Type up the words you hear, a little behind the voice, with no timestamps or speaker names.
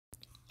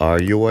Are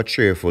you a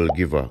cheerful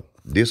giver?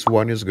 This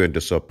one is going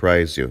to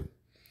surprise you.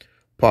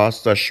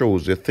 Pastor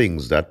shows you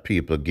things that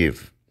people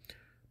give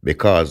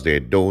because they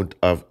don't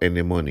have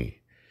any money.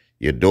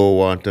 You don't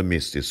want to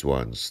miss this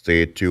one.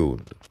 Stay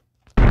tuned.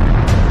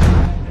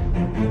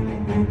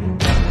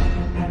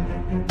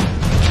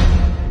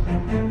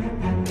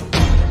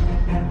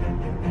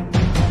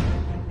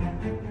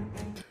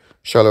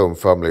 Shalom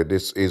family,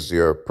 this is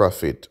your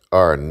prophet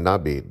or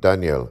Nabi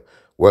Daniel.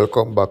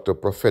 Welcome back to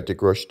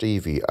Prophetic Rush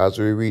TV as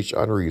we reach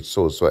and reach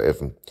souls for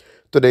heaven.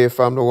 Today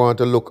family, we want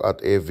to look at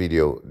a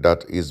video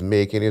that is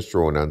making its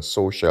round on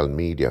social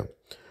media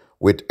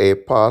with a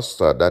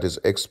pastor that is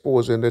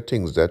exposing the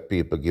things that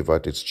people give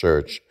at his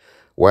church.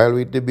 While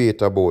we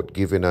debate about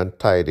giving and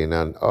tithing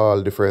and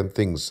all different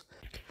things,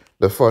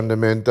 the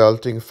fundamental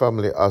thing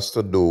family has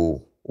to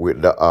do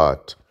with the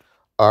heart.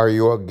 Are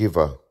you a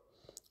giver?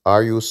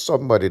 Are you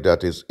somebody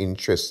that is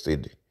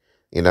interested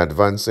in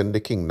advancing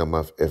the kingdom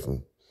of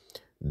heaven?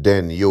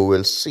 Then you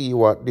will see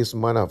what this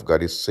man of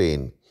God is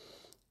saying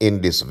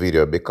in this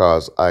video,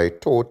 because I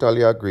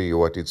totally agree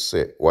with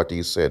what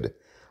he said.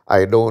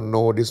 I don't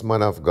know this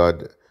man of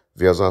God,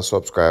 viewers and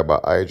subscriber.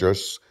 I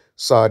just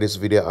saw this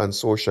video on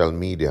social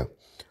media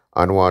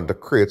and want to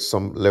create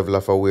some level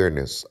of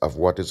awareness of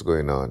what is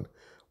going on.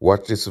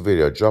 Watch this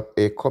video, drop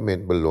a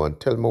comment below and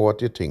tell me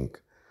what you think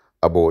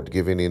about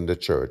giving in the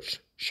church.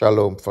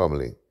 Shalom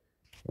family,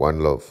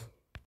 one love.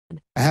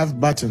 I have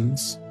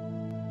buttons.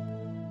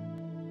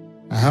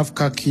 I have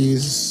car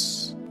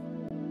keys.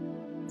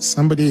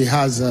 Somebody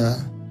has a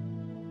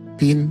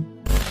pin.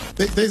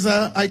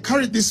 I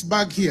carried this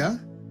bag here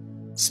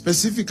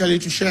specifically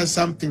to share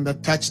something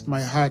that touched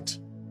my heart.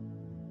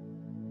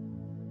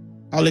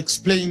 I'll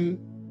explain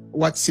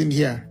what's in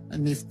here,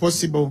 and if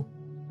possible,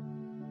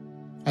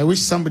 I wish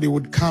somebody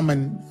would come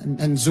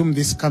and zoom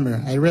this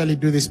camera. I rarely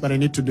do this, but I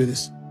need to do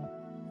this.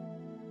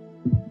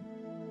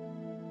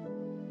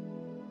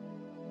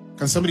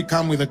 Can somebody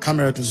come with a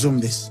camera to zoom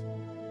this?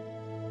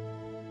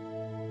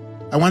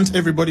 I want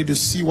everybody to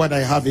see what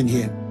I have in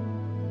here.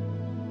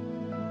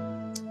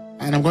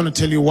 And I'm going to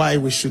tell you why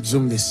we should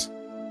zoom this.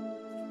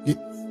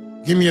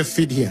 Give me a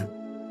feed here.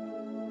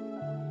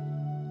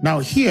 Now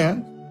here,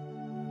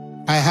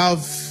 I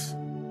have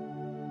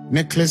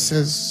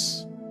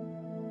necklaces.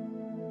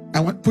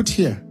 Put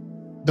here.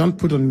 Don't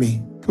put on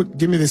me.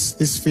 Give me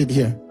this feed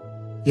here.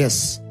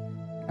 Yes.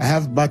 I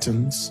have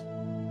buttons.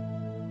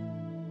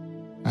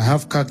 I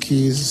have car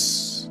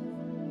keys.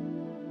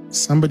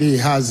 Somebody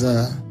has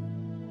a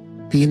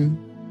pin.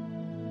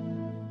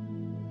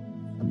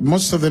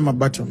 Most of them are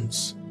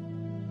buttons.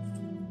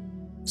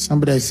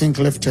 Somebody, I think,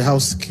 left a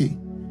house key.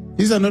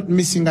 These are not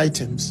missing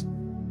items.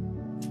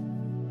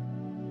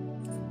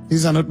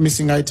 These are not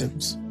missing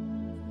items.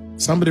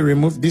 Somebody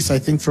removed this, I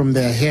think, from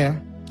their hair,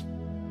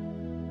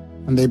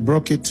 and they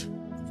broke it.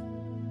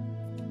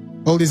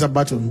 All these are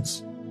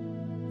buttons.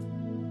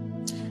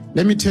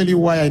 Let me tell you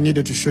why I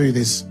needed to show you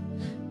this.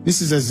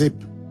 This is a zip.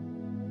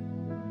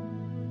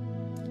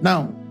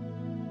 Now,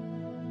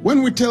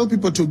 when we tell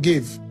people to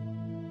give,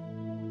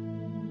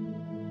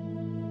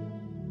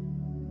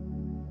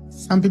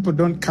 some people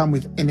don't come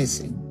with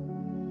anything.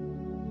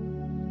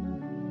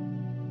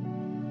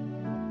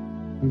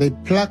 They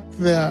pluck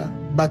their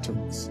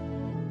buttons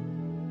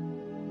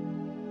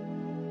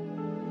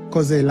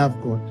because they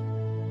love God.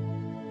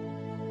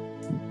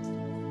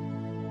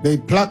 They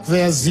pluck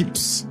their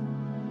zips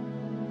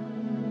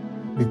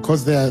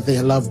because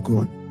they love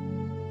God.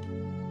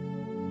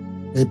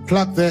 They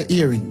pluck their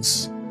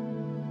earrings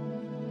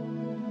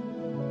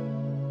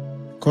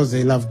because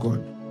they love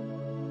God.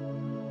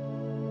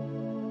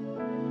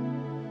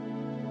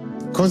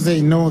 Because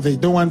they know they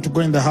don't want to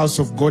go in the house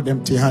of God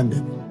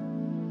empty-handed.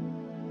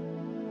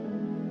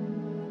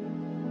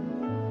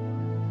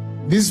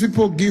 These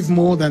people give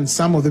more than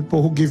some of the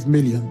people who give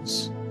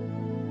millions.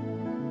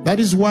 That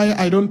is why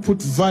I don't put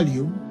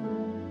value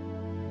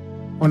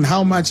on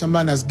how much a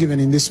man has given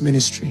in this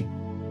ministry,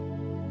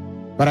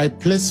 but I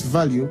place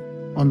value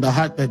on the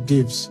heart that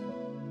gives.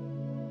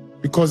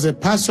 Because a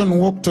person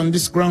walked on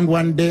this ground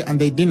one day and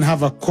they didn't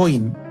have a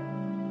coin,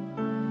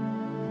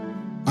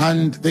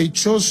 and they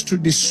chose to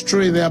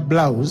destroy their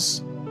blouse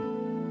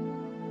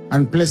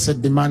and place a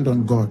demand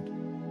on God.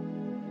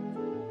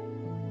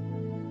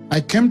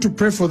 I came to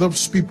pray for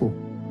those people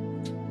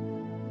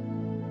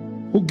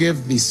who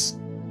gave this.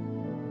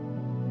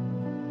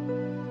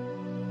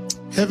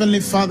 Heavenly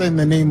Father, in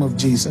the name of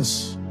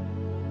Jesus,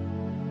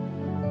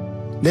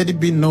 let it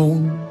be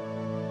known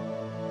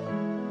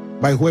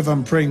by whoever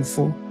I'm praying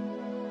for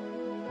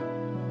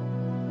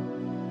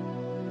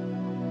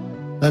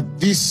that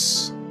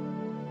this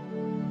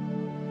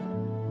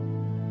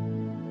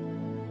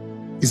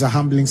is a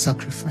humbling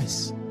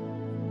sacrifice.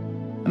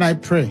 And I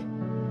pray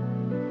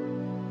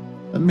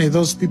that may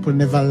those people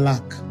never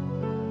lack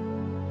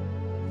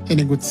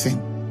any good thing.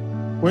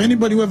 Or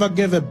anybody who ever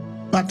gave a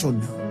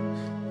button,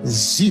 a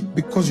zip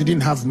because you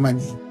didn't have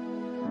money,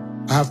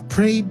 I have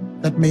prayed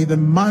that may the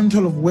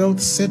mantle of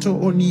wealth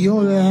settle on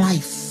your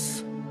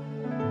life.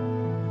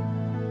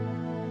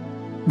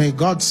 May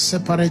God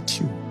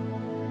separate you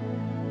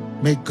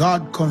May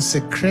God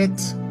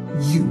consecrate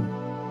you.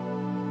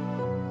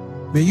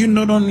 May you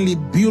not only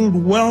build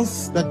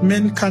wealth that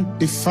men can't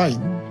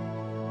define,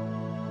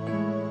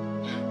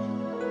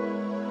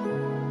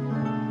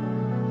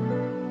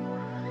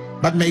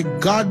 but may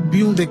God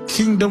build a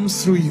kingdom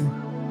through you.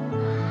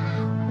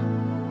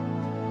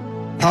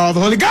 Power of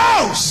the Holy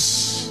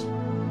Ghost.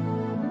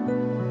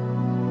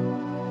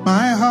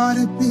 My heart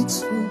it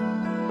beats for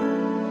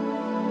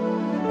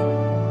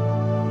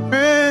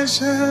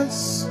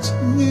precious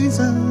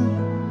Jesus.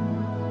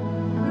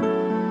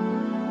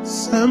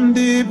 I'm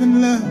deep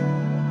in love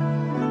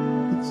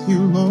with you,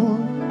 Lord.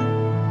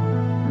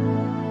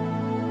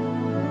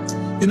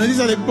 You know, these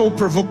are the people who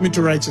provoke me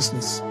to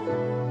righteousness.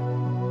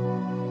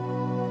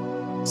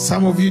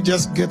 Some of you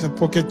just get a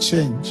pocket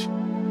change.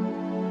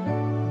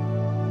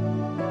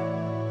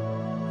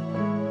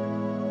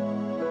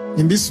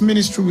 In this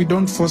ministry, we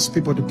don't force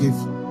people to give.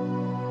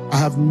 I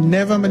have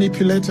never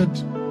manipulated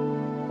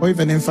or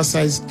even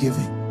emphasized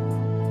giving.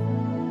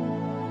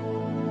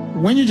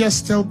 When you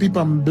just tell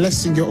people I'm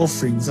blessing your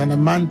offerings and a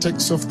man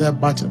takes off their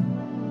button,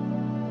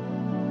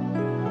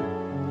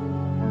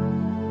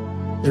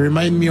 they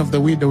remind me of the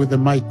widow with the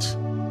mite.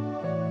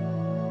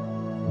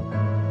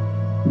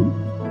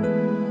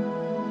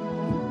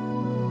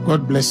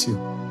 God bless you.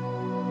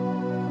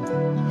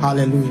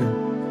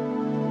 Hallelujah.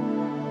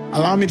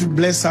 Allow me to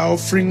bless our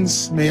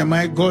offerings. May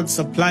my God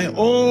supply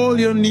all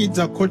your needs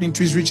according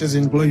to his riches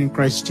in glory in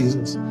Christ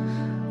Jesus.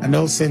 And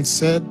all saints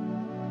said,